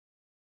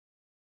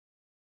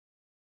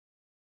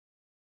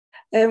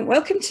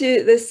Welcome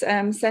to this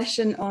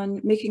session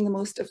on making the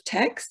most of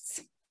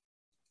texts.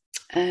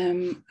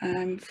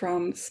 I'm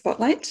from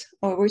Spotlight.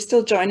 We're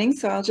still joining,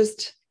 so I'll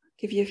just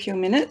give you a few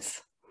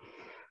minutes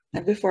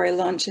before I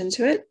launch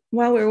into it.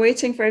 While we're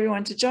waiting for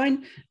everyone to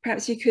join,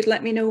 perhaps you could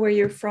let me know where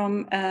you're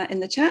from in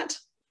the chat.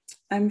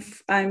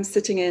 I'm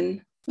sitting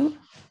in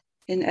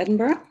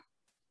Edinburgh.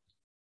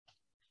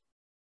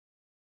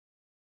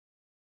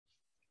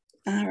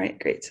 All right,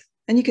 great.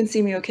 And you can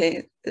see me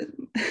okay.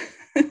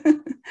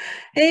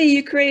 Hey,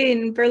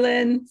 Ukraine,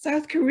 Berlin,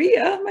 South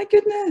Korea, my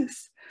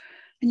goodness.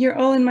 And you're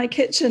all in my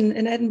kitchen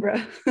in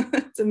Edinburgh.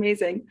 It's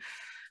amazing.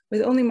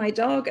 With only my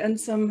dog and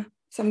some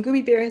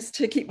gummy bears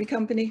to keep me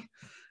company.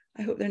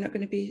 I hope they're not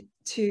going to be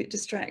too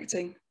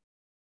distracting.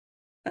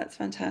 That's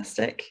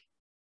fantastic.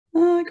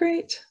 Oh,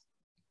 great.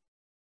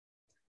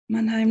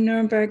 Mannheim,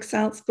 Nuremberg,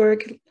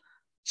 Salzburg,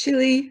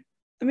 Chile,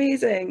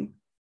 amazing.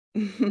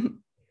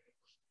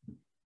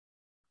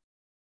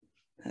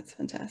 That's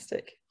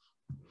fantastic.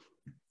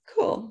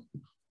 Cool.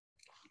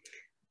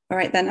 All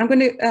right, then I'm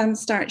going to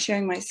start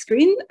sharing my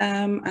screen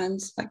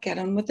and get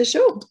on with the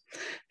show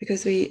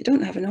because we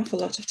don't have an awful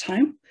lot of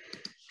time.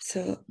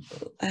 So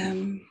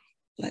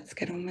let's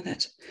get on with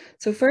it.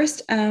 So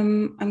first,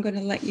 I'm going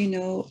to let you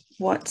know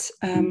what,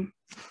 hang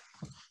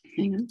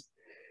on,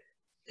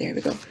 there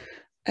we go,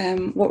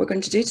 what we're going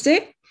to do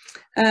today.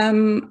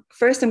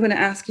 First, I'm going to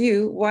ask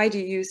you, why do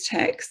you use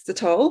text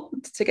at all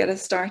to get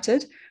us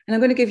started? And I'm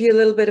going to give you a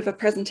little bit of a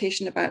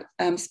presentation about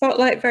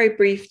Spotlight, very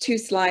brief, 2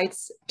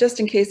 slides,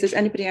 just in case there's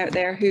anybody out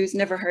there who's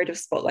never heard of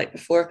Spotlight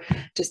before,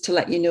 just to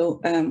let you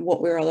know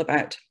what we're all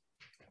about.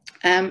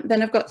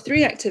 Then I've got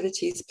 3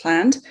 activities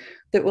planned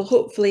that will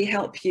hopefully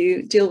help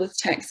you deal with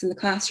text in the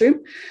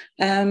classroom.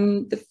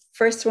 The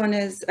first one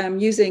is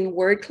using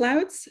word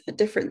clouds at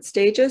different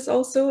stages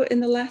also in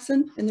the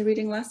lesson, in the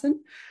reading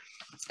lesson.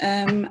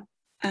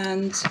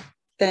 And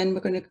then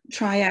we're going to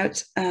try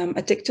out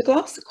a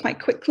dictogloss quite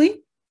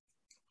quickly.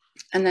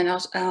 And then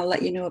I'll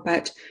let you know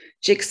about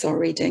jigsaw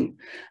reading.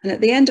 And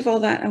at the end of all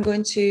that, I'm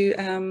going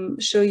to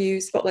show you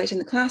Spotlight in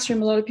the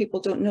classroom. A lot of people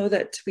don't know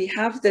that we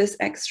have this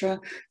extra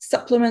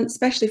supplement,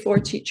 especially for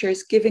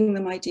teachers, giving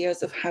them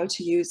ideas of how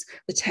to use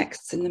the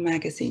texts in the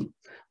magazine.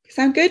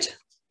 Sound good?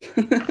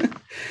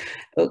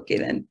 Okay,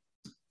 then.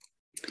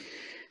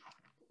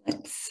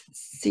 Let's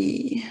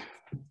see.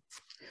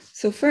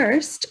 So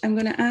first, I'm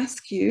going to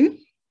ask you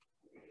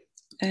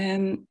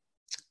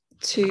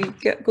to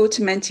go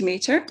to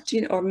Mentimeter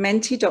or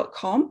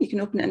menti.com. You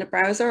can open it in a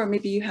browser, or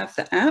maybe you have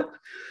the app,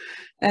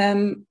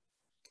 and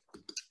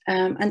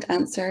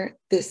answer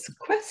this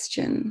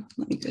question.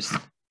 Let me just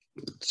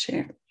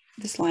share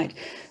the slide.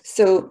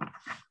 So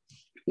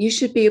you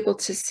should be able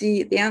to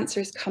see the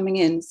answers coming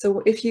in.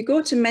 So if you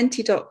go to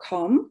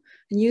menti.com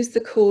and use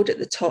the code at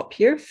the top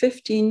here,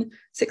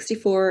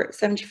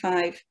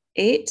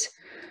 1564758,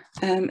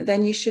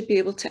 then you should be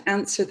able to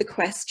answer the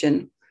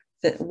question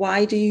that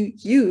why do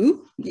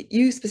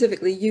you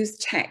specifically use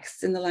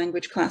text in the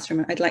language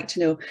classroom? I'd like to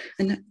know.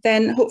 And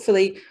then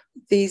hopefully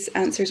these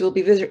answers will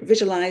be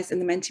visualized in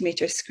the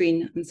Mentimeter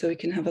screen, and so we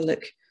can have a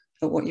look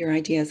at what your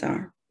ideas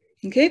are.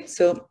 Okay,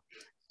 so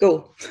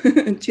go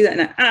do that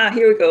now. Ah,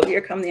 here we go. Here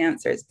come the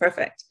answers.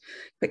 Perfect.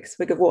 Quick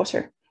swig of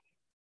water.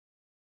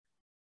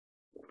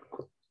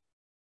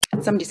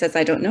 Somebody says,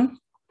 I don't know.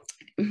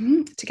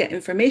 To get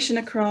information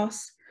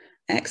across.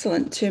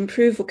 Excellent. To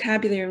improve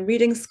vocabulary and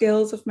reading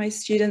skills of my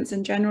students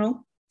in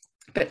general,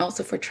 but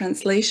also for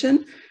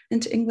translation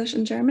into English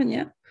and German.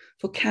 Yeah.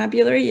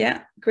 Vocabulary.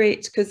 Yeah.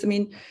 Great. Because I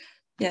mean,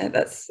 yeah,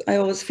 I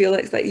always feel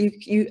like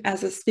you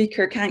as a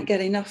speaker can't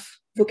get enough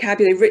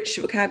vocabulary, rich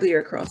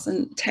vocabulary across,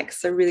 and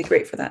texts are really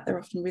great for that. They're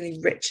often really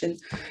rich in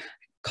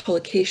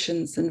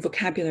collocations and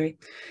vocabulary.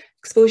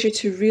 Exposure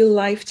to real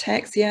life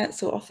text. Yeah.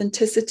 So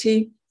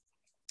authenticity.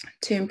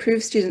 To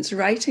improve students'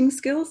 writing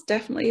skills,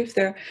 definitely, if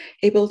they're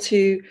able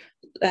to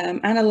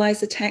analyze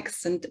the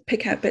texts and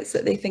pick out bits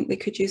that they think they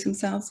could use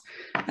themselves.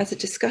 As a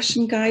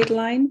discussion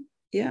guideline,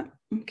 yeah,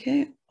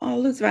 okay,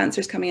 all those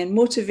answers coming in.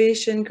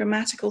 Motivation,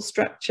 grammatical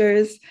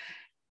structures,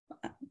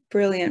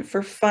 brilliant.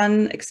 For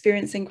fun,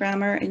 experiencing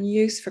grammar and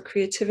use, for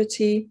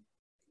creativity,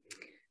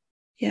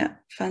 yeah,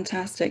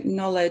 fantastic.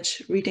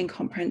 Knowledge, reading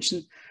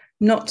comprehension,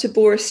 not to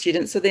bore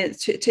students, so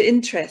to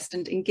interest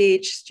and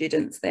engage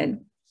students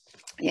then.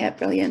 Yeah,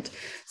 brilliant.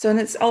 So, and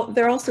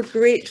they're also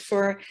great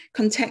for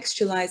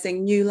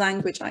contextualizing new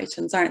language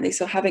items, aren't they?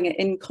 So having it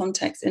in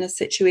context in a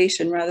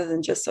situation rather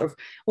than just sort of,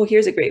 oh,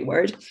 here's a great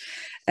word.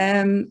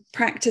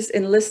 Practice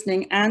in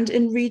listening and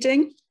in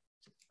reading,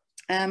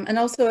 and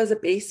also as a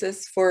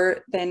basis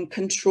for then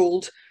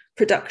controlled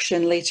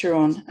production later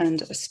on,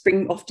 and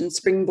often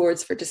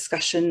springboards for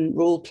discussion,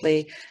 role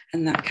play,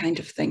 and that kind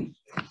of thing.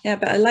 Yeah,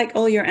 but I like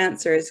all your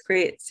answers.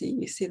 Great. So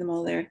you see them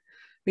all there.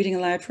 Reading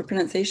aloud for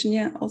pronunciation,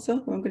 yeah, also.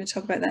 I'm going to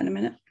talk about that in a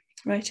minute.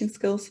 Writing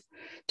skills,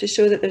 to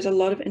show that there's a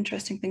lot of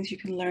interesting things you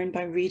can learn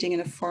by reading in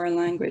a foreign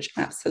language,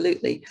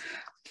 absolutely.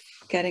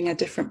 getting a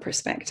different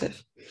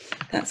perspective.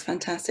 That's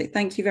fantastic.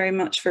 Thank you very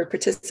much for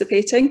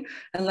participating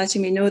and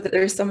letting me know that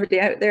there's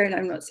somebody out there and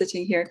I'm not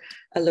sitting here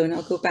alone.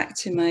 I'll go back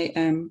to my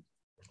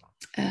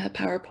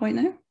PowerPoint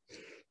now.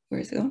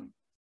 Where's it going?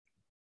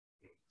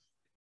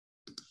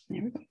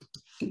 There we go.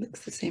 It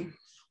looks the same.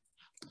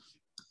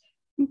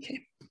 Okay.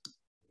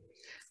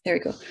 There we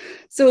go.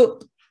 So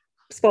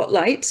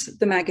Spotlight,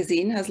 the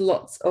magazine, has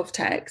lots of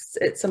texts.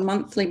 It's a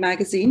monthly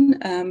magazine,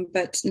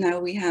 but now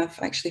we have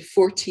actually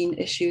 14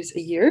 issues a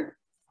year.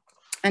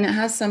 And it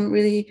has some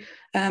really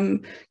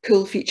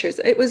cool features.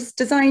 It was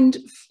designed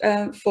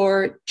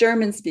for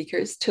German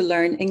speakers to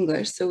learn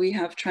English. So we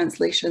have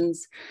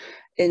translations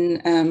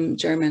in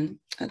German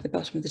at the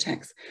bottom of the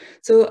text.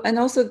 So, and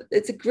also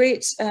it's a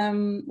great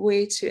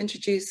way to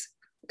introduce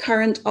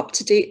current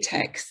up-to-date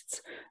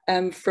texts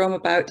from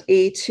about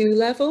A2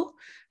 level.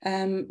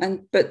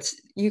 But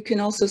you can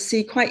also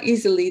see quite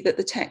easily that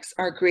the texts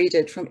are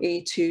graded from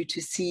A2 to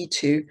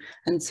C2.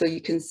 And so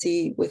you can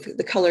see with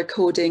the color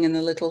coding and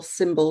the little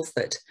symbols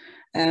that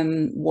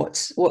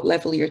what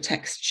level your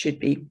text should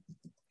be.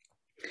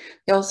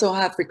 They also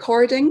have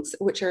recordings,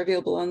 which are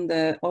available on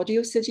the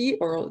audio CD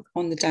or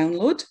on the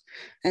download.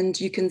 And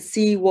you can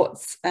see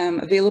what's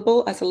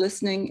available as a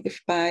listening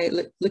if by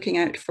looking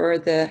out for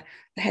the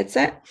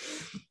headset.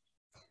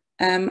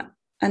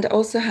 And it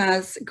also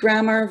has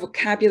grammar,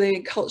 vocabulary,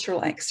 and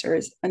cultural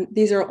extras. And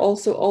these are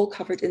also all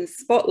covered in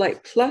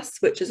Spotlight Plus,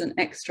 which is an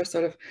extra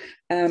sort of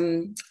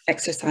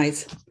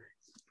exercise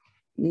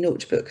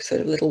notebook, sort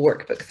of little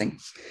workbook thing.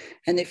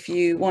 And if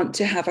you want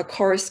to have a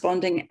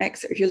corresponding,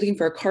 if you're looking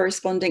for a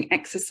corresponding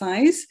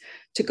exercise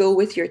to go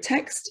with your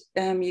text,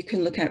 you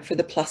can look out for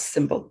the plus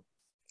symbol.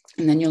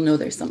 And then you'll know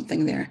there's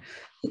something there,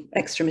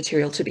 extra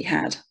material to be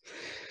had.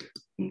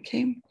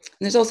 Okay, and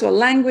there's also a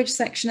language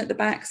section at the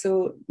back,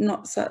 so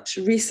not such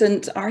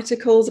recent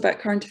articles about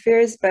current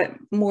affairs, but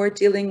more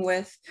dealing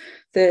with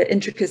the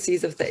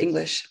intricacies of the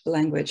English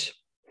language.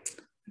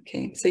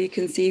 Okay, so you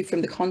can see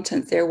from the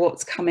contents there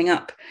what's coming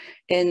up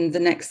in the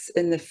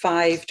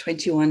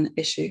 5/21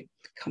 issue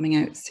coming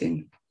out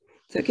soon.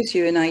 So it gives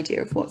you an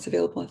idea of what's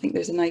available. I think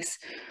there's a nice,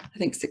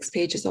 6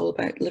 pages all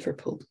about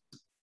Liverpool.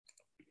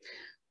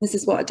 This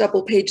is what a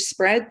double page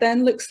spread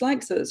then looks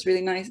like. So it's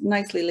really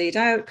nicely laid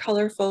out,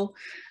 colourful.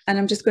 And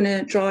I'm just going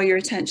to draw your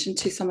attention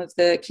to some of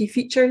the key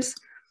features.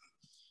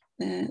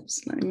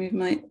 Just let me move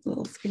my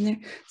little screen there.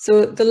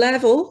 So the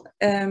level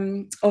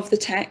of the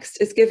text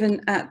is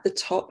given at the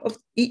top of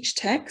each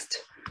text,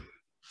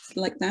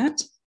 like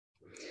that.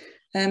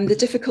 The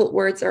difficult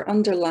words are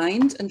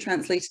underlined and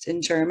translated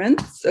in German.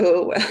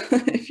 So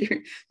if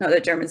you're not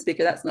a German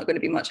speaker, that's not going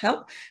to be much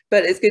help.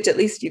 But it's good, at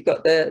least you've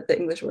got the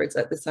English words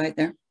at the side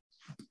there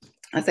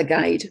as a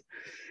guide.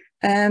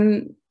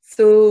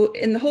 So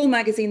in the whole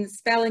magazine, the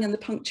spelling and the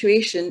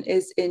punctuation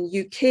is in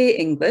UK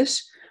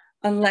English,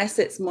 unless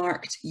it's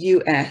marked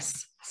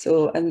US.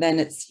 So, and then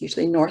it's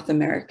usually North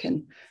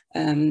American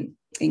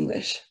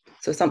English.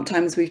 So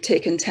sometimes we've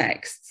taken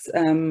texts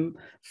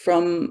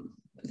from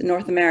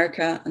North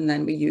America, and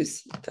then we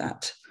use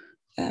that,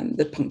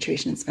 the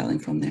punctuation and spelling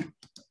from there.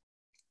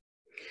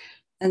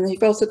 And then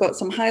you've also got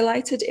some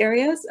highlighted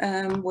areas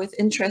with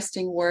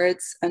interesting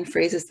words and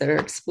phrases that are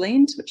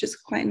explained, which is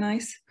quite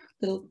nice,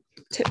 little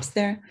tips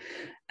there.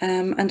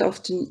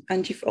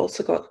 And you've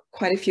also got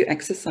quite a few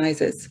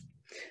exercises.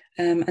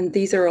 And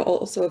these are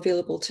also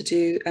available to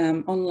do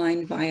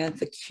online via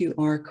the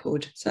QR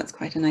code. So that's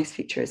quite a nice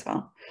feature as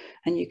well.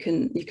 And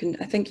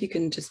I think you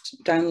can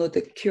just download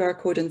the QR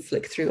code and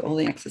flick through all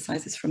the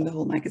exercises from the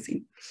whole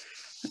magazine.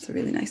 That's a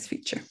really nice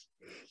feature.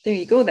 There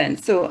you go then.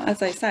 So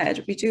as I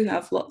said, we do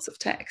have lots of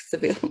texts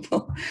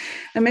available.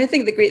 I mean, I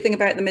think the great thing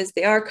about them is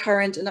they are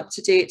current and up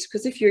to date,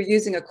 because if you're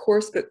using a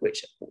course book,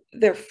 which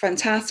they're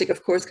fantastic,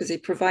 of course, because they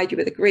provide you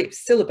with a great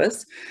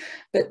syllabus,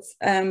 but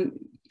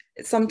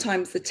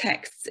sometimes the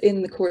texts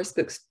in the course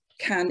books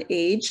can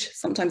age.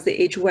 Sometimes they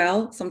age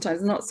well,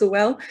 sometimes not so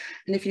well.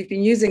 And if you've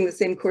been using the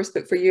same course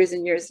book for years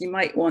and years, you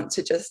might want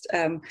to just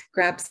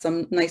grab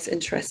some nice,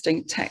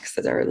 interesting texts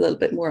that are a little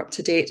bit more up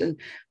to date and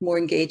more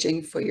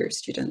engaging for your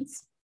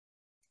students.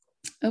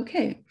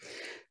 Okay,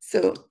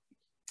 so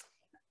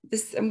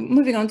I'm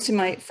moving on to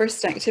my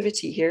first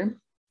activity here.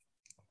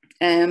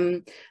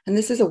 And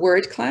this is a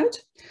word cloud.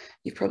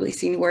 You've probably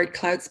seen word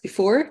clouds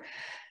before.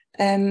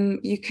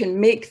 You can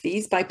make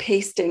these by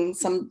pasting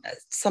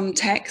some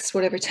text,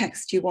 whatever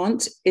text you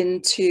want,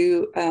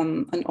 into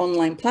an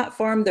online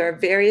platform. There are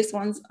various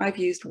ones. I've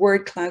used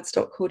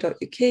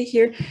wordclouds.co.uk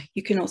here.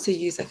 You can also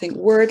use, I think,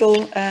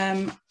 Wordle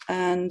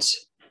and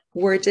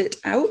Word It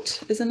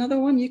Out is another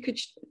one you could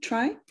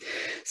try.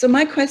 So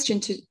my question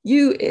to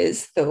you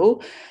is,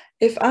 though,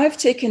 if I've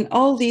taken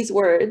all these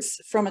words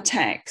from a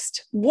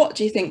text, what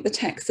do you think the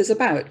text is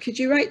about? Could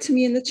you write to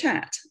me in the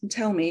chat and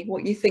tell me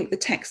what you think the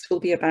text will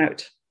be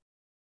about?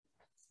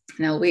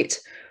 And I'll wait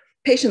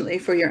patiently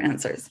for your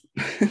answers.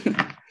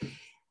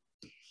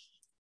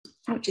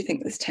 What do you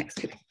think this text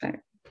could be about?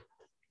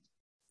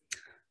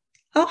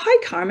 Oh,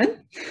 hi,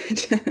 Carmen.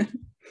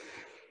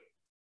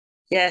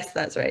 Yes,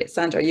 that's right.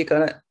 Sandra, you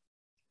got it.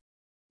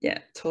 Yeah,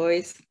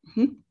 toys.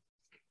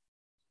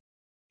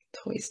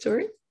 Toy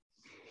Story.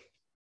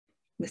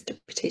 Mr.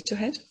 Potato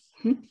Head.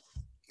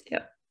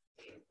 Yeah.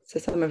 So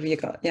some of you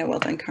got, yeah, well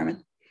done,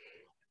 Carmen.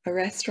 A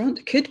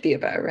restaurant. Could be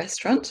about a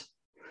restaurant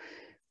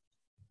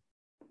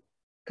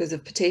because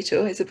of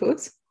potato, I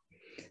suppose.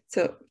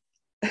 So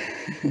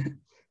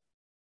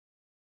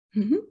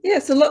yeah,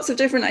 so lots of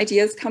different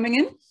ideas coming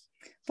in.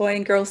 Boy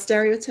and girl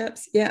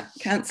stereotypes. Yeah,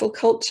 cancel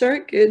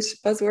culture. Good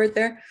buzzword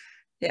there.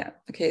 Yeah,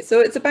 okay. So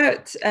it's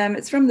about,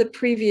 it's from the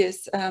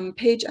previous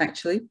page,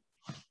 actually.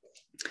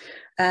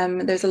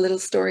 There's a little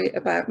story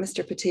about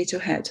Mr. Potato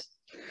Head.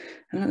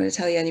 I'm not going to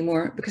tell you any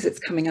more because it's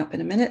coming up in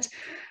a minute.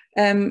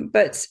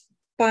 But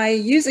by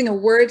using a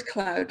word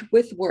cloud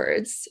with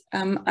words,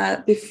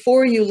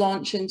 before you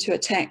launch into a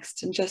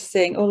text and just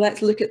saying, oh,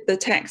 let's look at the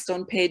text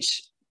on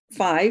page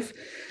 5,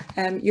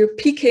 you're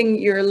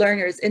piquing your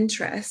learner's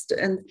interest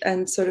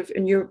and sort of,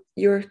 and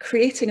you're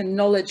creating a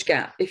knowledge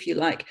gap, if you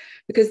like,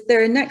 because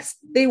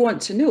they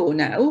want to know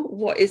now,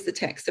 what is the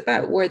text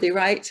about? Were they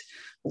right?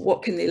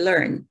 What can they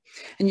learn?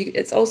 And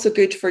it's also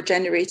good for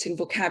generating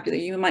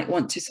vocabulary. You might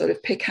want to sort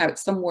of pick out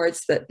some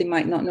words that they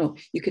might not know.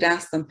 You could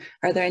ask them,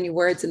 are there any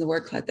words in the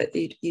word cloud that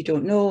you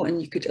don't know?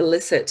 And you could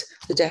elicit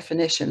the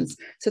definitions.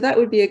 So that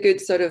would be a good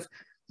sort of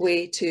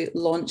way to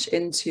launch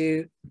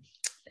into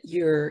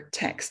your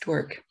text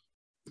work.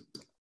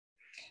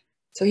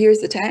 So here's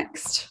the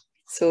text.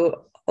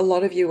 So a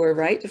lot of you were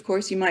right. Of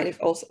course, you might have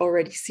also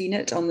already seen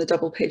it on the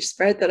double page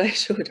spread that I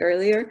showed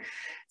earlier.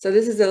 So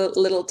this is a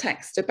little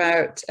text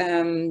about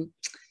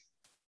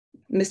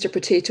Mr.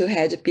 Potato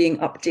Head being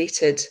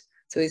updated.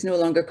 So he's no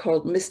longer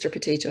called Mr.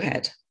 Potato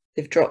Head.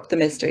 They've dropped the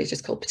Mr. He's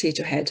just called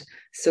Potato Head.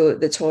 So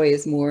the toy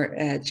is more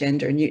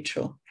gender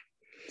neutral.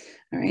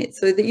 All right,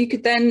 so that you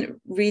could then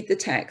read the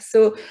text.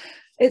 So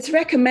it's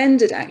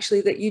recommended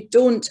actually that you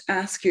don't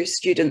ask your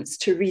students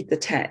to read the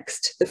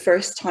text the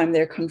first time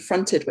they're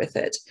confronted with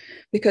it,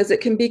 because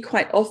it can be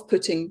quite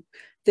off-putting.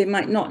 They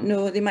might not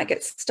know, they might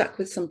get stuck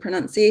with some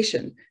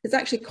pronunciation. It's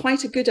actually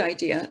quite a good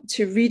idea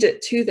to read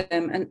it to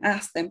them and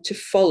ask them to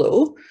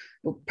follow,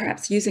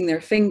 perhaps using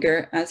their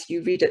finger as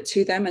you read it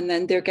to them, and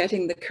then they're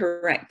getting the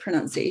correct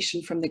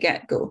pronunciation from the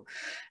get-go.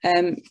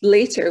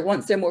 Later,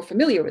 once they're more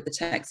familiar with the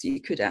text,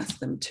 you could ask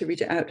them to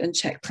read it out and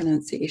check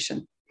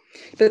pronunciation.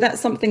 But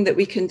that's something that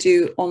we can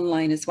do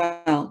online as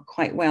well,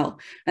 quite well,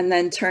 and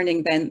then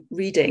turning then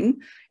reading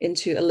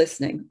into a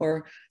listening,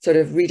 or sort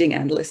of reading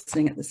and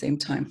listening at the same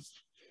time.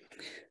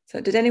 So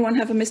did anyone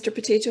have a Mr.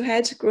 Potato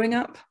Head growing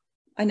up?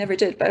 I never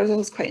did, but I was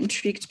always quite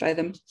intrigued by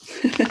them.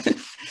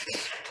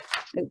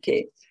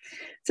 Okay,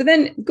 so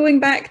then going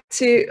back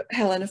to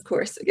Helen, of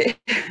course, okay.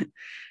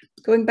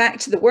 Going back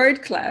to the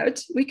word cloud,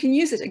 we can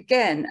use it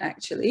again,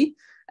 actually,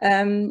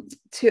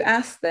 to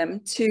ask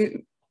them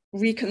to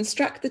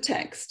reconstruct the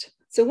text.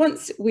 So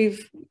once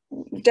we've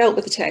dealt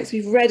with the text,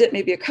 we've read it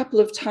maybe a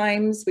couple of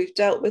times, we've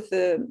dealt with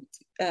the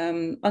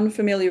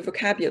unfamiliar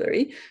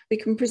vocabulary, we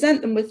can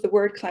present them with the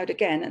word cloud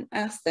again and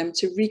ask them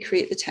to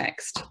recreate the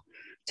text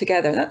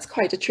together. That's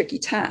quite a tricky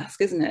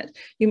task, isn't it?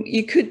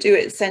 You could do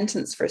it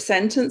sentence for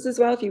sentence as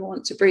well if you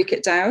want to break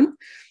it down.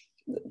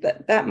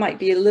 That might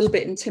be a little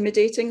bit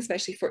intimidating,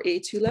 especially for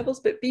A2 levels,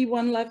 but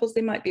B1 levels,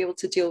 they might be able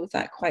to deal with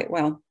that quite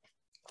well.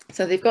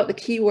 So they've got the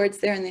keywords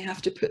there and they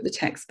have to put the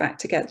text back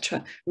together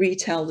to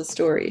retell the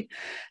story.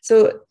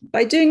 So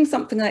by doing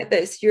something like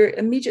this, you're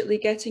immediately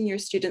getting your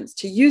students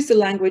to use the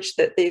language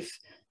that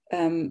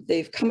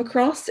they've come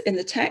across in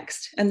the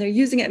text, and they're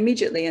using it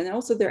immediately. And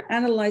also they're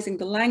analyzing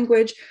the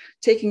language,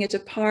 taking it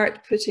apart,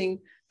 putting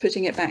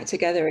it back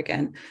together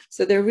again.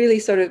 So they're really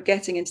sort of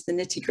getting into the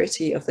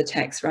nitty-gritty of the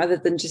text rather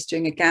than just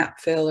doing a gap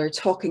fill or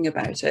talking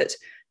about it.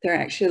 They're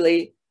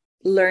actually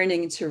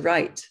learning to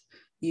write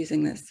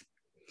using this.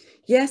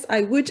 Yes,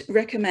 I would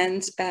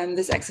recommend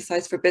this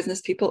exercise for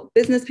business people.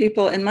 Business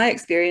people, in my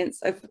experience,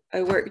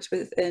 I worked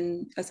with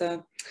as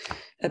a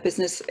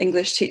business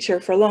English teacher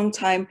for a long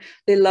time.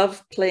 They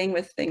love playing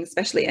with things,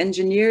 especially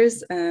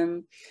engineers,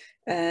 and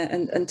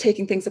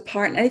taking things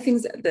apart. And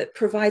anything that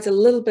provides a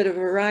little bit of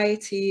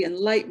variety and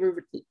light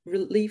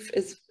relief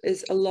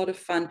is a lot of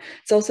fun.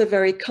 It's also a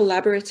very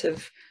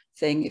collaborative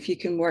thing if you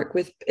can work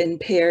in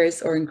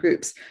pairs or in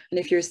groups. And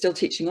if you're still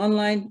teaching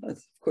online, of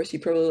course you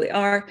probably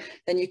are,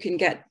 then you can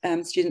get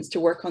students to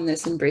work on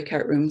this in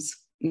breakout rooms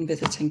and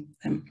visiting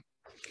them.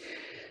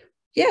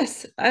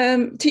 Yes,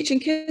 teaching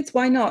kids,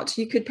 why not?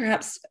 You could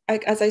perhaps,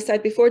 as I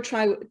said before,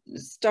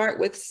 start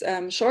with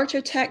shorter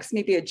text,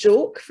 maybe a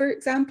joke, for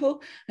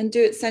example, and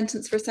do it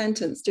sentence for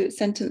sentence. Do it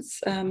sentence,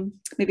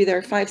 maybe there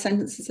are 5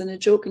 sentences in a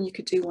joke, and you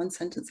could do 1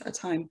 sentence at a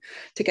time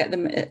to get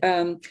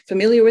them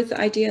familiar with the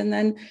idea. And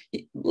then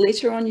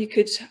later on, you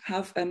could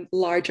have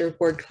larger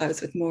word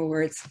clouds with more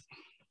words.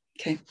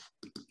 Okay,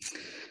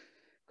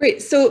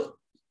 great. So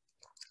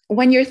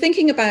when you're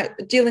thinking about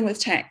dealing with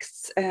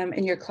texts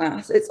in your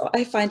class,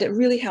 I find it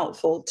really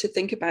helpful to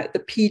think about the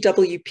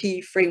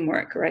PWP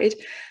framework, right?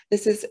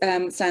 This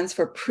stands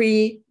for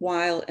pre,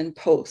 while, and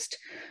post.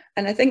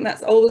 And I think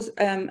that's always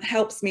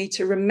helps me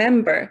to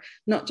remember,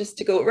 not just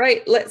to go,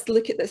 right, let's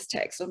look at this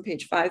text on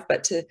page 5,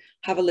 but to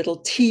have a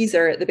little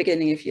teaser at the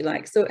beginning, if you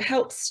like. So it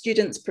helps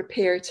students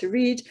prepare to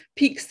read,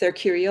 piques their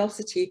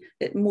curiosity,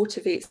 it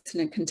motivates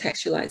and it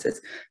contextualizes.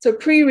 So a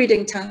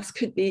pre-reading task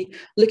could be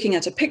looking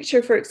at a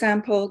picture, for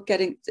example,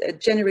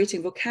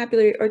 generating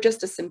vocabulary, or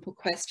just a simple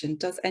question.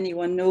 Does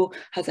anyone know?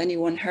 Has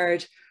anyone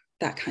heard?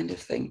 That kind of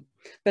thing.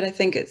 But I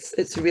think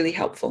it's really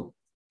helpful.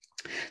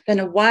 Then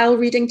a while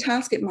reading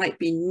task, it might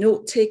be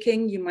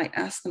note-taking. You might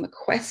ask them a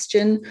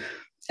question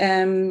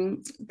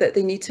that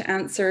they need to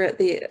answer at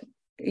the,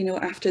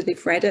 after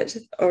they've read it,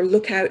 or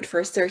look out for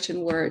a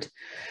certain word.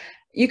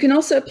 You can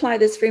also apply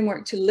this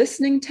framework to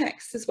listening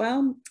texts as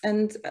well.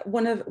 And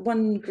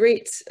one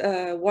great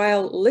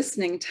while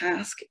listening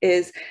task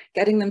is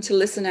getting them to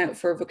listen out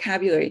for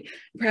vocabulary.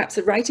 Perhaps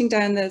writing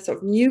down the sort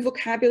of new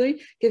vocabulary,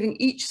 giving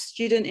each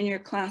student in your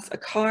class a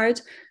card,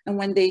 and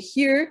when they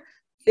hear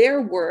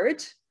their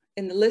word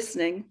in the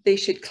listening, they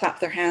should clap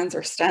their hands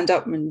or stand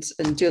up and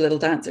do a little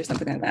dance or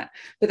something like that.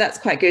 But that's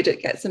quite good.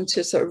 It gets them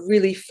to sort of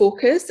really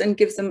focus and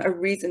gives them a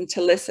reason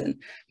to listen.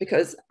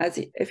 Because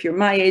if you're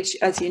my age,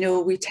 as you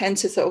know, we tend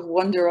to sort of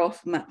wander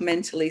off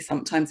mentally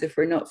sometimes if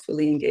we're not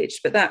fully engaged.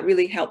 But that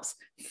really helps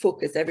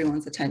focus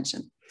everyone's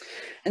attention.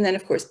 And then,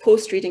 of course,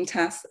 post-reading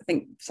tasks, I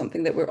think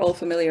something that we're all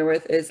familiar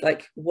with is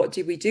like, what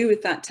do we do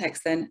with that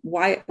text then?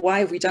 Why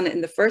have we done it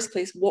in the first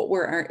place? What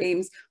were our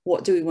aims?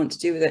 What do we want to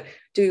do with it?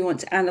 Do we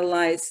want to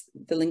analyze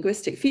the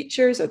linguistic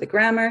features or the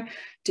grammar?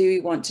 Do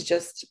we want to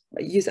just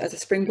use it as a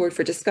springboard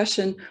for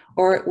discussion?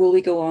 Or will we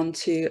go on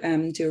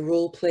to do a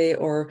role play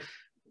or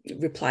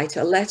reply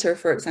to a letter,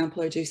 for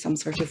example, or do some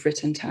sort of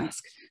written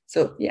task?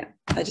 So yeah,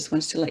 I just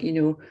wanted to let you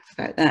know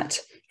about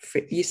that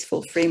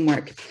useful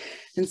framework.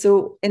 And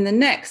so in the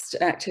next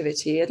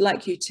activity, I'd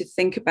like you to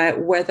think about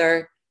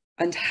whether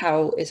and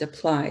how it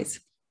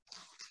applies.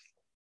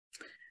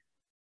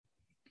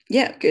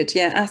 Yeah, good.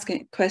 Yeah, ask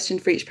a question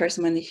for each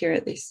person. When they hear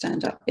it, they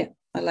stand up. Yeah,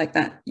 I like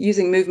that.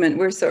 Using movement.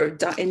 We're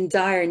sort of in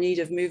dire need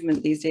of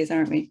movement these days,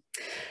 aren't we?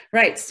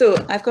 Right, so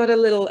I've got a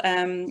little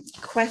I've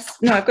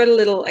got a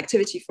little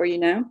activity for you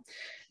now.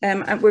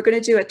 And we're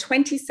going to do a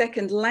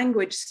 20-second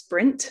language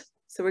sprint.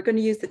 So we're going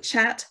to use the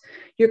chat.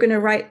 You're going to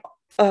write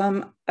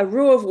a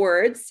row of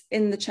words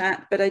in the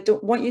chat, but I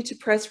don't want you to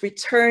press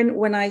return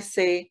when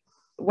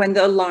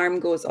the alarm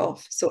goes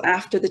off. So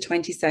after the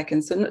 20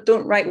 seconds. So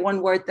don't write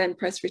one word, then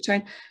press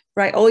return.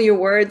 Write all your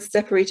words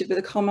separated with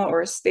a comma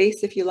or a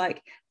space if you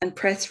like, and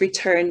press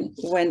return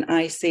when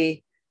I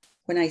say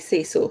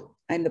so.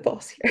 I'm the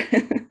boss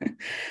here.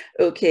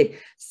 Okay,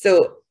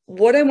 so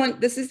what I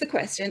want, this is the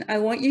question. I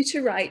want you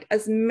to write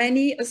as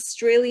many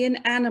Australian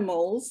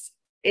animals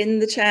in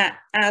the chat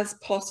as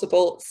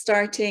possible,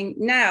 starting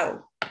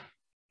now.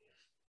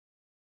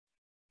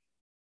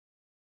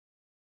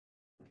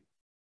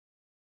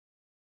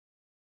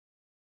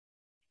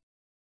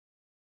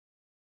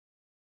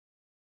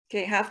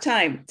 Okay, half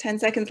time, 10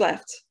 seconds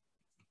left.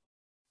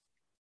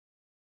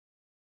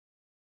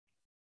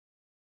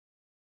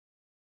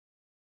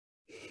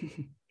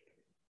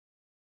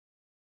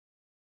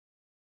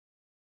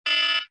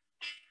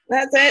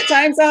 That's it,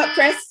 time's up,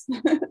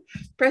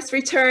 press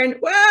return.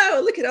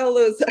 Wow, look at all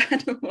those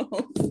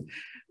animals.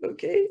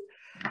 Okay,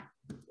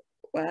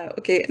 wow,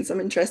 okay, and some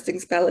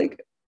interesting spelling.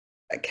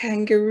 A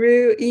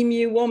kangaroo,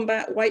 emu,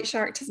 wombat, white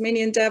shark,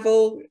 Tasmanian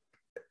devil.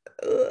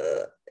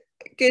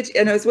 Good,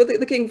 and I was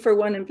looking for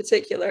one in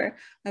particular.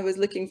 I was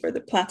looking for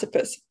the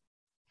platypus.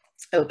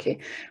 Okay,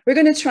 we're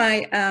going to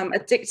try a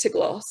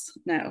dictogloss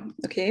now,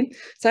 okay?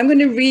 So I'm going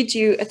to read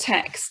you a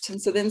text,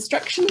 and so the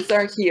instructions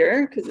are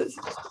here, because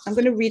I'm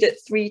going to read it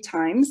 3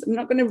 times. I'm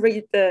not going to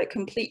read the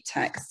complete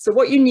text. So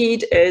what you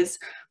need is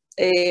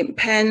a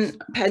pen,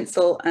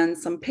 pencil, and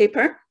some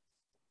paper.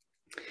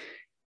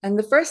 And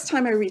the first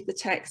time I read the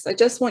text, I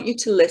just want you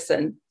to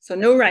listen. So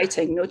no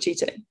writing, no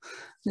cheating.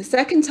 The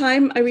second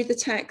time I read the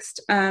text,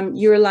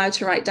 you're allowed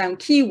to write down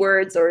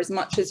keywords or as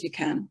much as you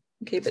can.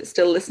 Okay, but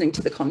still listening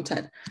to the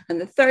content.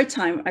 And the third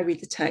time I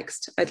read the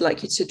text, I'd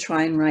like you to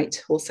try and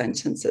write whole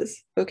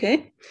sentences.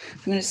 Okay,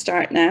 I'm going to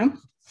start now.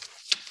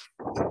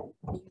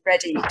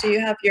 Ready? Do you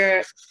have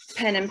your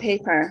pen and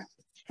paper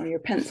or your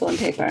pencil and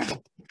paper?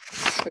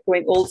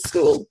 We're going old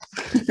school.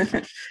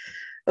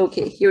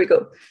 Okay, here we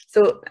go.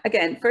 So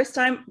again, first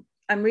time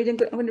I'm going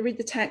to read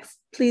the text.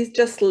 Please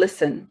just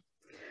listen.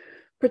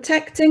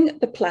 Protecting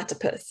the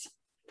platypus.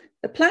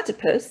 The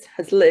platypus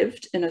has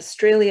lived in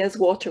Australia's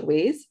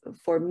waterways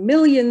for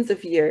millions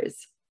of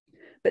years,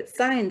 but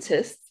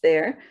scientists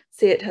there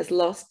say it has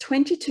lost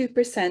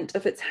 22%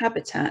 of its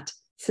habitat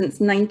since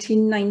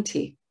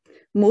 1990,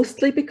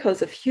 mostly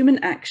because of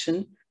human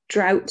action,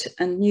 drought,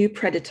 and new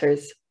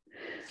predators,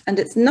 and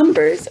its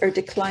numbers are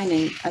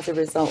declining as a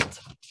result.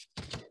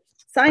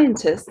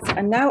 Scientists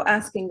are now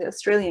asking the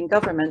Australian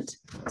government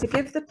to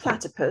give the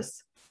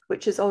platypus,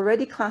 which is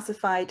already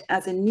classified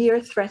as a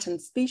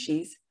near-threatened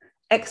species,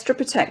 extra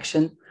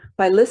protection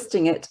by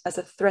listing it as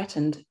a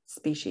threatened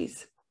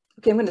species.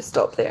 Okay, I'm going to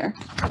stop there.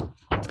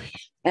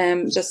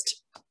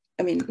 Just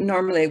I mean,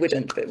 normally I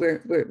wouldn't, but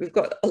we've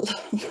got a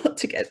lot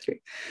to get through.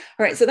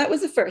 All right, so that was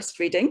the first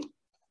reading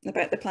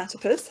about the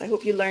platypus. I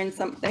hope you learned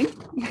something.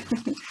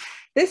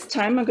 This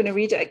time I'm going to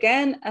read it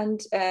again, and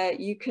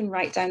you can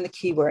write down the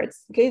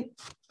keywords. Okay,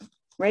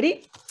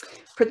 ready?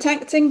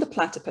 Protecting the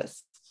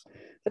platypus.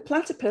 The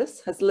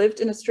platypus has lived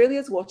in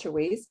Australia's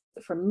waterways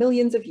for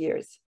millions of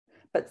years,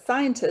 but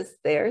scientists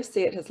there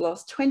say it has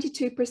lost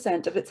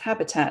 22% of its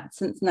habitat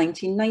since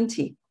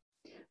 1990,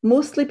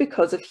 mostly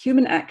because of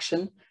human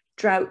action,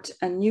 drought,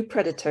 and new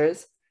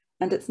predators,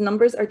 and its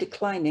numbers are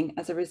declining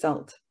as a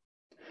result.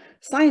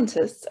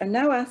 Scientists are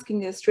now asking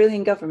the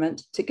Australian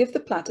government to give the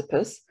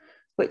platypus,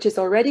 which is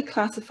already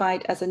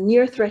classified as a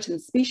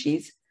near-threatened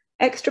species,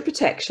 extra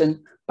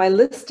protection by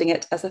listing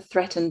it as a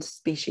threatened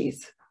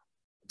species.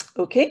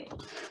 Okay,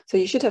 so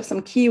you should have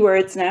some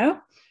keywords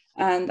now,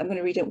 and I'm going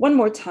to read it one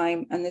more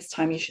time, and this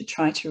time you should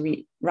try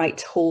to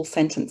write whole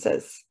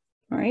sentences.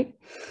 All right,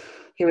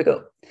 here we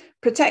go.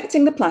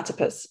 Protecting the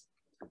platypus.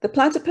 The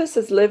platypus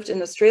has lived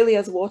in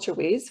Australia's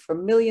waterways for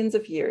millions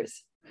of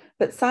years,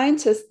 but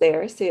scientists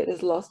there say it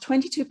has lost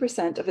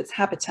 22% of its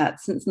habitat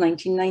since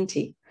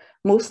 1990,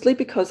 mostly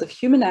because of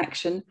human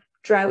action,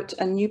 drought,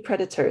 and new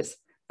predators,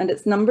 and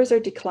its numbers are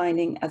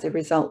declining as a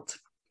result.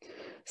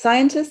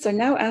 Scientists are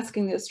now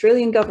asking the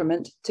Australian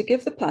government to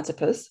give the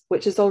platypus,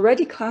 which is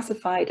already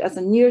classified as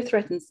a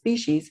near-threatened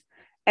species,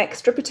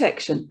 extra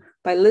protection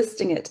by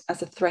listing it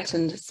as a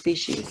threatened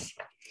species.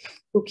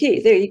 Okay,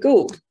 there you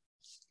go.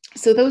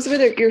 So those were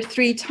your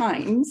 3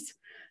 times.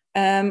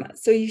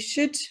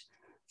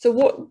 So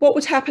what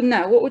would happen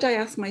now? What would I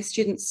ask my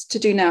students to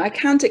do now? I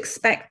can't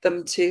expect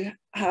them to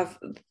have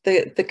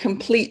the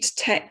complete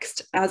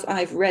text as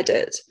I've read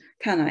it,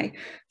 can I?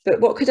 But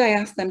what could I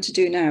ask them to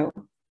do now?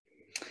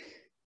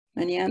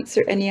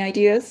 Any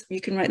ideas?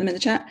 You can write them in the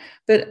chat.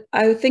 But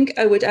I think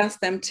I would ask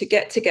them to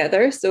get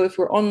together. So if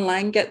we're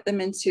online, get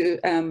them into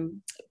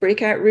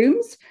breakout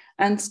rooms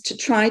and to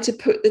try to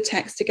put the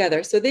text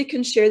together. So they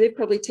can share, they've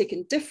probably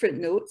taken different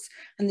notes,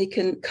 and they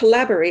can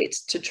collaborate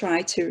to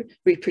try to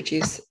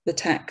reproduce the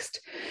text.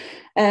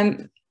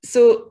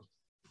 So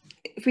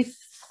this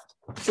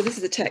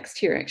is the text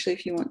here, actually,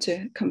 if you want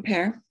to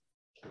compare.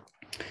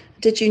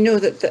 Did you know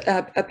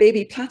that a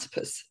baby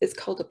platypus is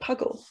called a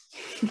puggle?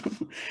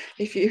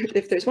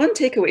 If there's one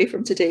takeaway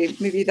from today,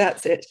 maybe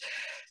that's it.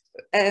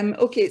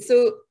 Okay,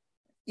 so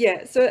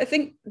yeah, so I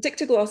think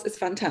dictogloss is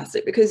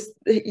fantastic because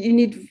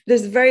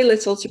there's very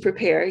little to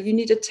prepare. You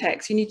need a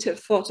text, you need to have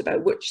thought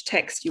about which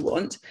text you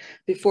want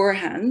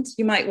beforehand.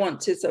 You might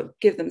want to sort of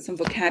give them some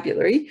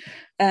vocabulary,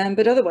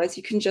 but otherwise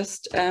you can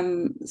just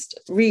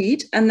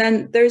read, and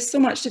then there's so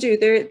much to do.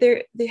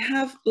 They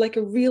have like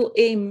a real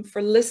aim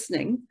for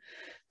listening.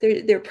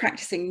 They're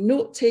practicing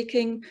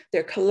note-taking,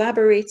 they're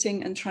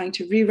collaborating and trying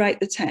to rewrite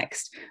the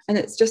text. And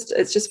it's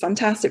just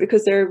fantastic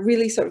because they're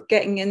really sort of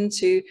getting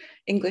into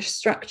English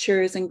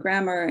structures and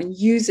grammar and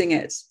using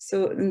it.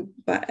 So,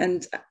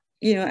 and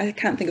you know, I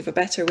can't think of a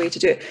better way to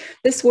do it.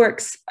 This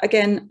works,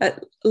 again,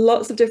 at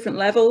lots of different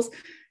levels.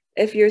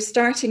 If you're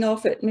starting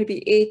off at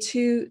maybe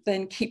A2,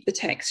 then keep the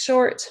text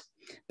short.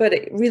 But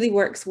it really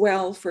works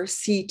well for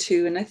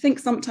C2. And I think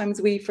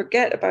sometimes we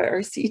forget about our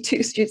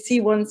C2 students,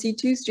 C1,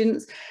 C2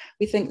 students.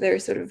 We think they're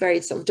sort of very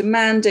sort of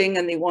demanding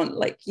and they want,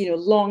 like, you know,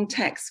 long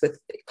texts with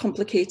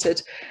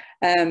complicated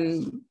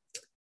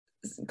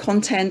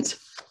content.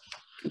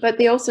 But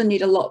they also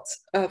need a lot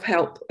of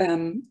help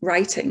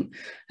writing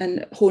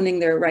and honing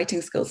their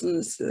writing skills. And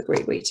this is a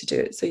great way to do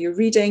it. So you're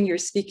reading, you're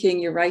speaking,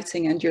 you're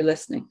writing, and you're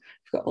listening.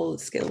 You've got all the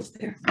skills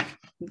there.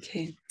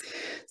 Okay.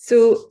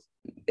 So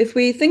if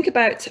we think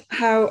about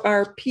how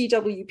our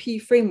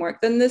PWP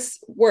framework, then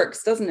this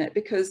works, doesn't it?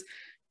 Because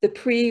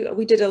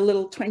we did a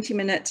little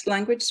 20-minute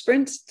language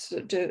sprint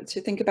to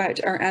think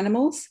about our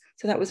animals.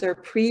 So that was our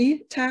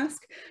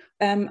pre-task.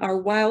 Our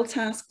while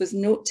task was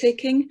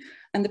note-taking,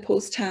 and the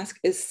post-task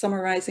is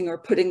summarizing or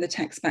putting the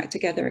text back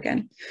together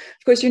again.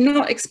 Of course, you're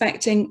not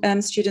expecting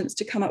students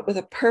to come up with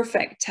a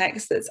perfect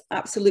text that's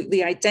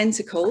absolutely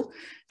identical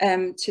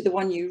to the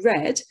one you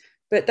read.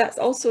 But that's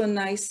also a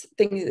nice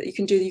thing that you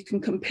can do. You can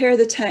compare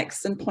the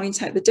text and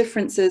point out the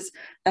differences,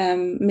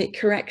 make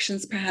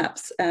corrections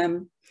perhaps,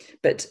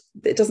 but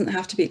it doesn't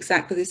have to be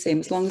exactly the same.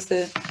 As long as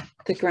the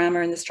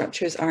grammar and the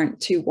structures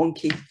aren't too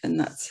wonky, then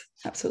that's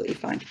absolutely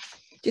fine. Do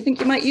you think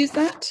you might use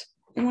that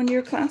in one of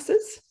your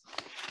classes?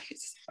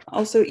 It's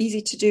also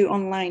easy to do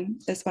online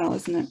as well,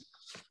 isn't it?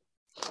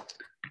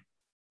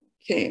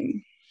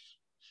 Okay,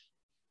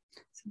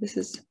 so this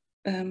is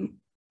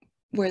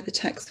where the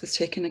text was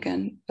taken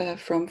again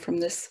from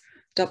this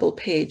double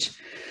page.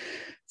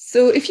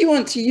 So if you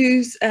want to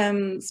use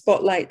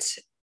Spotlight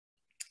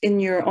in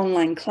your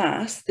online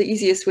class, the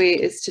easiest way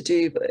is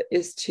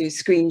to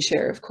screen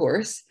share, of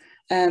course.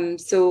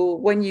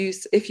 So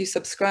if you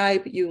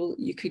subscribe,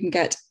 you can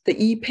get the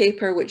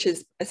e-paper, which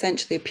is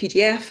essentially a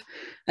PDF,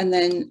 and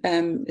then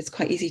it's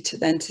quite easy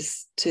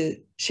to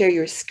share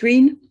your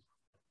screen.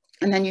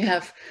 And then you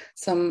have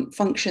some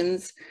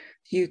functions.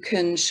 You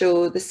can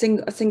show a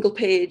single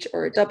page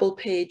or a double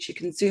page. You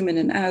can zoom in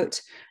and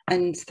out.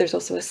 And there's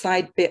also a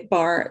side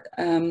bar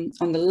on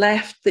the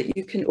left that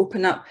you can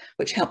open up,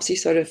 which helps you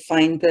sort of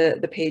find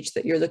the page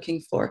that you're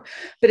looking for.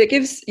 But it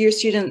gives your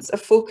students a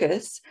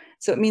focus.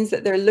 So it means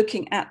that they're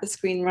looking at the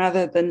screen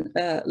rather than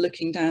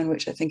looking down,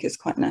 which I think is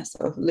quite nice,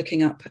 of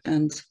looking up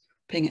and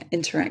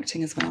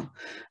interacting as well.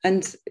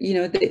 And, you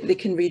know, they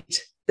can read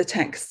the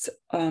text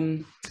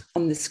on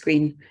the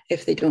screen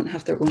if they don't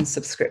have their own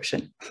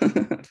subscription,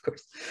 of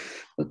course.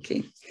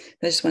 Okay,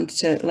 I just wanted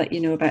to let you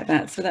know about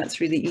that. So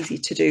that's really easy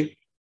to do.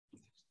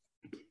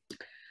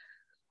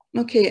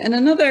 Okay, and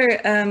another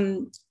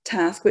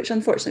task, which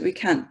unfortunately we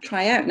can't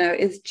try out now,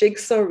 is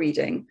jigsaw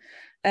reading.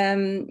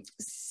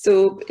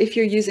 So if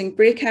you're using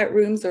breakout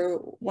rooms,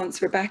 or once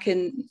we're back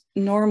in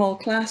normal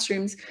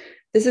classrooms,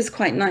 this is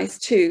quite nice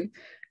too.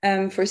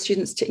 For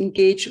students to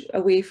engage, a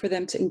way for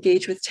them to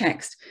engage with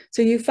text.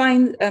 So you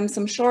find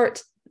some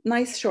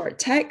nice short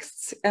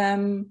texts,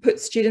 put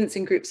students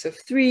in groups of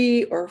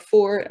 3 or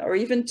 4 or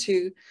even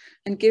 2,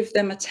 and give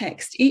them a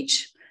text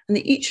each, and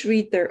they each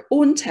read their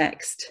own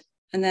text,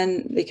 and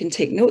then they can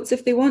take notes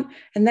if they want.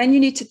 And then you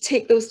need to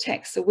take those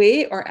texts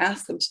away or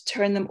ask them to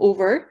turn them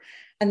over,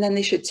 and then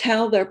they should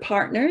tell their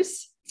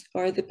partners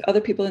or the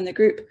other people in the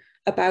group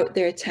about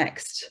their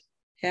text.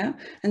 Yeah,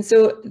 and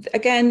so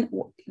again,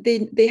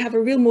 they have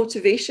a real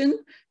motivation.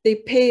 They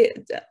pay,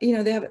 you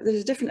know,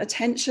 there's a different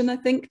attention, I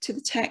think, to the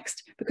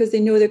text, because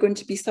they know they're going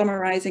to be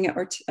summarizing it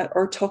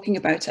or talking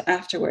about it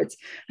afterwards.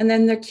 And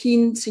then they're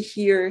keen to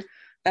hear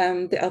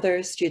the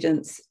other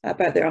students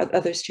about their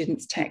other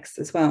students' texts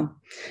as well.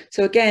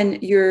 So again,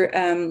 you're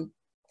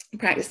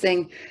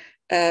practicing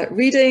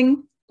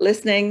reading,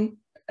 listening,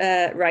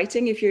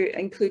 writing, if you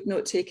include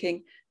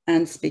note-taking,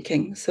 and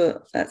speaking.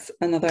 So that's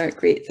another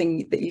great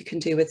thing that you can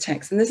do with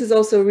text. And this is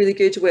also really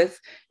good with,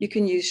 you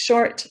can use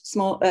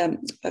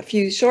a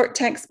few short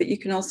texts, but you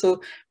can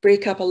also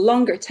break up a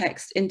longer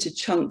text into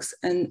chunks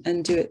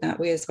and do it that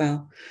way as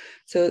well.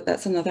 So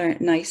that's another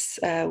nice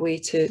way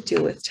to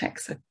deal with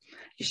text. So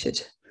you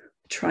should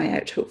try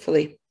out,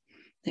 hopefully.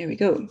 There we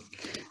go.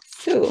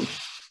 So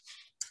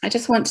I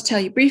just want to tell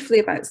you briefly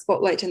about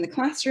Spotlight in the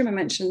Classroom. I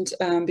mentioned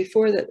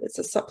before that it's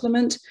a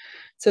supplement.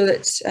 So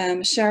that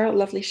Cheryl,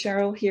 lovely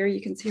Cheryl here,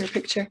 you can see her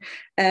picture.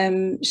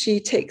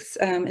 She takes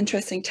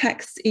interesting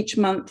texts each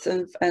month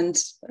and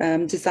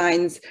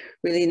designs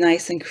really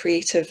nice and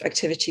creative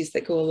activities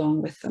that go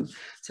along with them.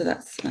 So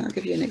that's, I'll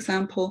give you an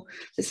example.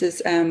 This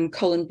is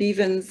Colin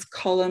Bevan's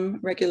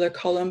column, regular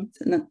column,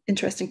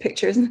 interesting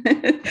picture, isn't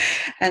it?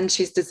 And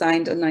she's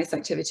designed a nice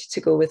activity to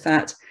go with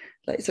that,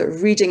 like sort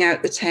of reading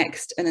out the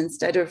text, and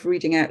instead of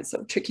reading out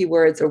sort of tricky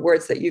words or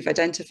words that you've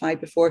identified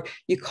before,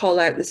 you call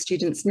out the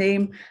student's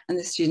name, and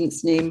the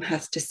student's name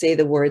has to say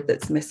the word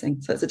that's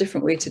missing. So it's a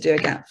different way to do a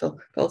gap fill,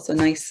 but also a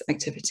nice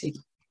activity.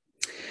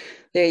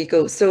 There you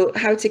go. So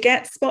how to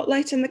get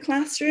Spotlight in the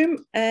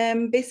Classroom?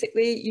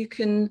 Basically, you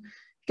can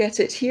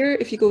get it here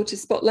if you go to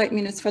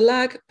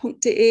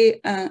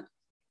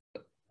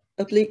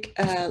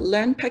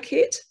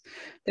spotlight-verlag.de/learnpaket.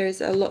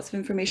 There's lots of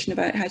information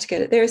about how to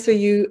get it there. So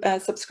you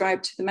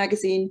subscribe to the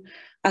magazine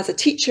as a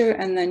teacher,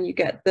 and then you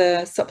get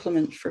the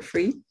supplement for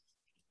free.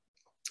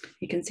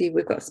 You can see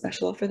we've got a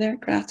special offer there,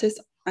 gratis,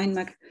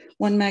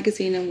 one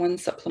magazine and one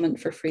supplement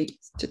for free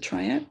to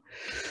try out.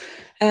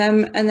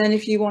 And then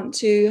if you want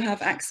to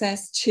have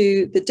access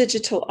to the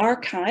digital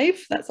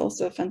archive, that's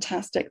also a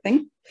fantastic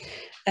thing.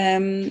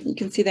 You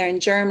can see there in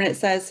German it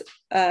says,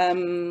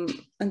 and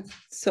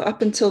so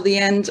up until the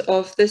end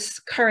of this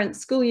current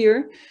school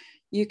year,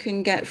 you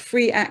can get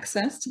free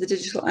access to the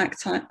digital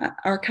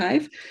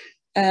archive.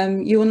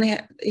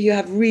 You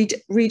have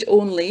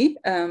read-only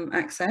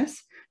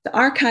access. The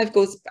archive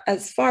goes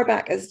as far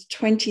back as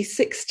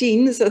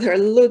 2016, so there are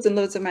loads and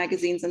loads of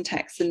magazines and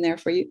texts in there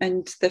for you,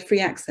 and the free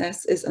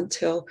access is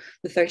until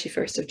the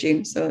 31st of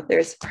June. So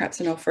there's perhaps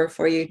an offer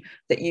for you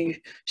that you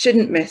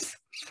shouldn't miss.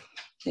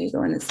 There you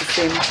go, and it's the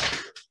same.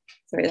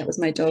 Sorry, that was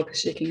my dog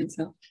shaking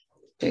himself.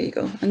 There you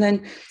go. And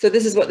then, so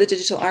this is what the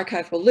digital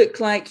archive will look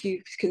like.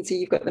 You can see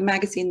you've got the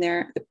magazine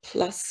there, the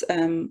plus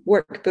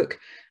workbook,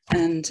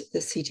 and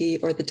the CD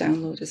or the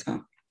download as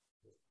well.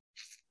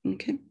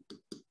 Okay,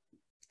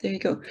 there you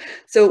go.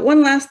 So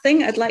one last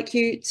thing I'd like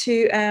you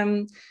to,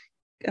 I'm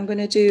going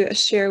to do a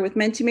share with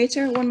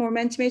Mentimeter, one more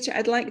Mentimeter.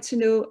 I'd like to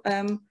know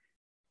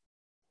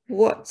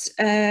where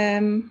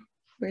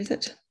is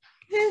it?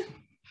 Yeah.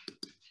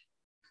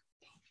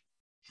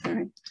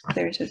 Sorry,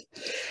 there it is.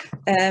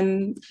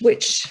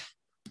 Which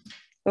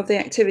of the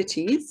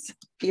activities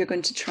you're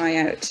going to try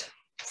out.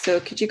 So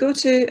could you go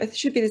to, it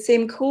should be the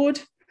same code.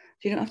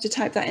 You don't have to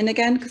type that in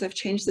again because I've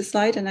changed the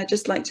slide, and I'd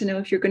just like to know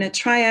if you're going to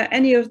try out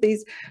any of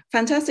these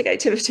fantastic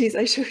activities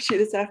I showed you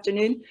this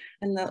afternoon,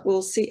 and that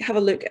we'll have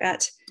a look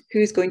at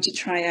who's going to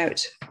try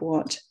out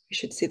what. You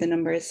should see the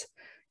numbers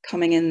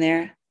coming in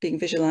there, being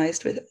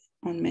visualized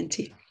on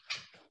Menti.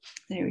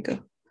 There we go.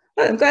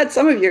 Well, I'm glad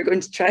some of you are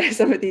going to try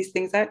some of these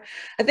things out.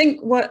 I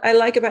think what I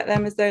like about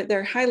them is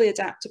they're highly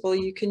adaptable.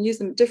 You can use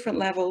them at different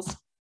levels,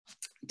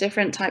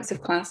 different types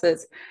of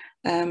classes,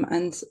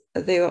 and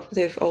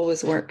they've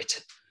always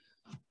worked.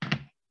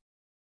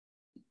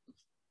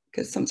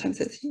 Because sometimes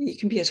you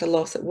can be at a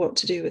loss at what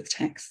to do with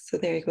text. So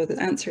there you go,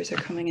 the answers are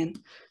coming in,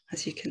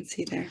 as you can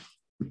see there.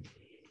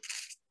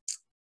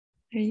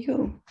 There you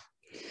go.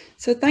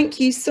 So thank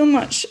you so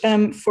much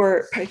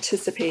for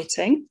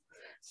participating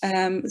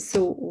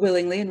so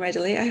willingly and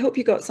readily. I hope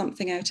you got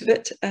something out of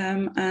it,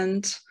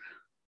 and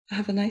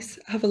have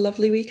a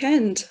lovely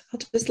weekend. I'll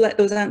just let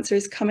those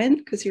answers come in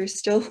because you're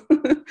still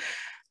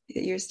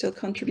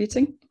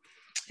contributing.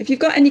 If you've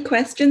got any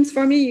questions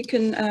for me, you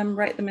can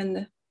write them in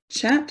the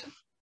chat.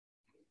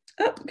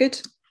 Oh, good.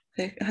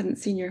 I hadn't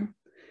seen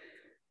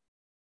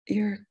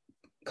your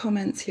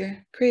comments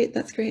here. Great,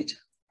 that's great.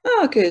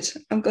 Oh, good.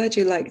 I'm glad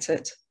you liked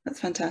it. That's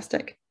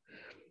fantastic.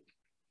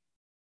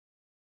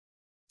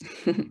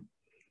 Oh,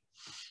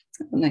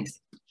 nice.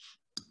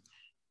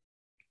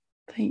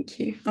 Thank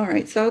you. All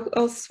right, so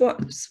I'll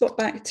swap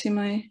back to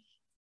my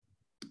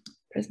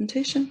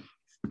presentation.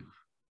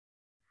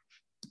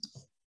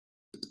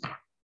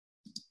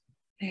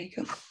 There you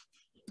go.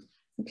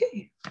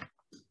 Okay.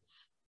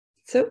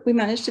 So we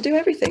managed to do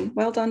everything.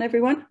 Well done,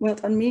 everyone. Well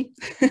done, me.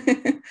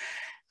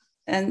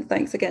 And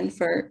thanks again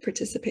for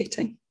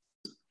participating.